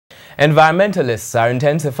Environmentalists are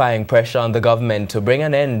intensifying pressure on the government to bring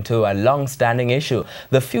an end to a long-standing issue,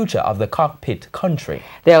 the future of the Cockpit country.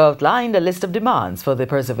 They have outlined a list of demands for the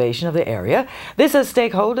preservation of the area. This as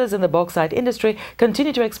stakeholders in the bauxite industry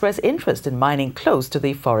continue to express interest in mining close to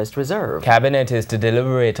the forest reserve. Cabinet is to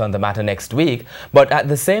deliberate on the matter next week, but at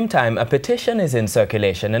the same time, a petition is in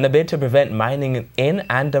circulation in a bid to prevent mining in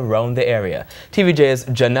and around the area. TVJ's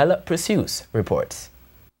Janella Precious reports.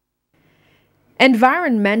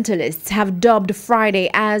 Environmentalists have dubbed Friday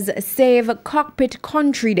as Save Cockpit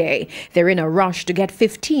Country Day. They're in a rush to get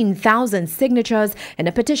 15,000 signatures in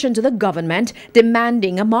a petition to the government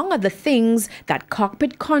demanding, among other things, that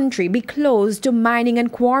Cockpit Country be closed to mining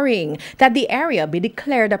and quarrying, that the area be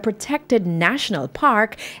declared a protected national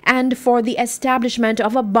park, and for the establishment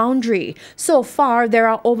of a boundary. So far, there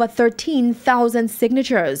are over 13,000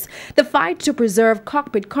 signatures. The fight to preserve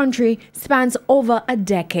Cockpit Country spans over a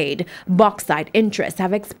decade. Bauxite interests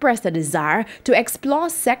have expressed a desire to explore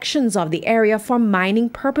sections of the area for mining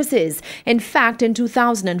purposes. In fact, in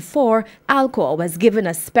 2004, Alcoa was given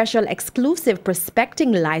a special exclusive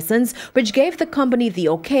prospecting license which gave the company the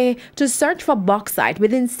okay to search for bauxite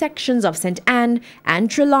within sections of St. Anne and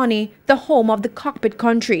Trelawney, the home of the Cockpit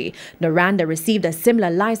country. Noranda received a similar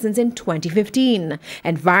license in 2015.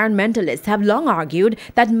 Environmentalists have long argued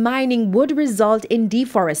that mining would result in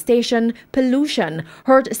deforestation, pollution,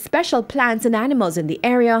 hurt special plants and animals in the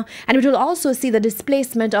area, and it will also see the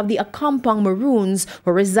displacement of the Accompong Maroons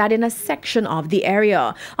who reside in a section of the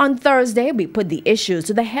area. On Thursday, we put the issues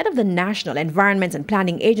to the head of the National Environment and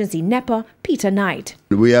Planning Agency, NEPA, Peter Knight.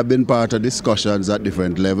 We have been part of discussions at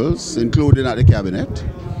different levels, including at the cabinet,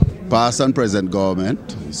 past and present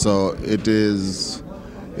government. So it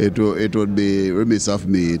would be remiss of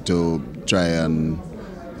me to try and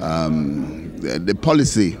the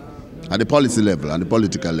policy at the policy level and the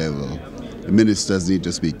political level. The ministers need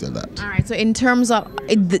to speak to that. All right, so in terms of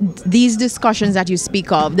these discussions that you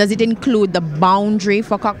speak of, does it include the boundary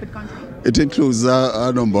for Cockpit country? It includes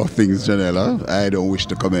a number of things, Janella. I don't wish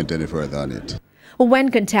to comment any further on it.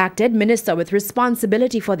 When contacted, Minister with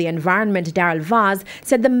responsibility for the environment, Darrell Vaz,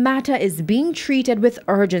 said the matter is being treated with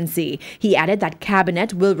urgency. He added that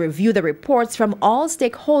Cabinet will review the reports from all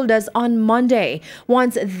stakeholders on Monday.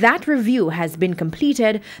 Once that review has been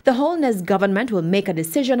completed, the Holness government will make a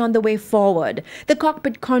decision on the way forward. The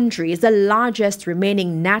Cockpit country is the largest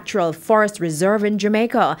remaining natural forest reserve in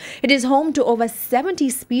Jamaica. It is home to over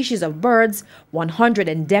 70 species of birds, 100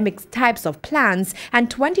 endemic types of plants,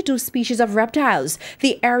 and 22 species of reptiles.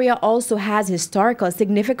 The area also has historical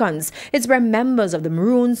significance. It's where members of the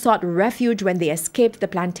Maroons sought refuge when they escaped the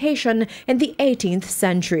plantation in the 18th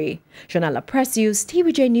century. Janella Precious,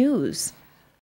 TVJ News.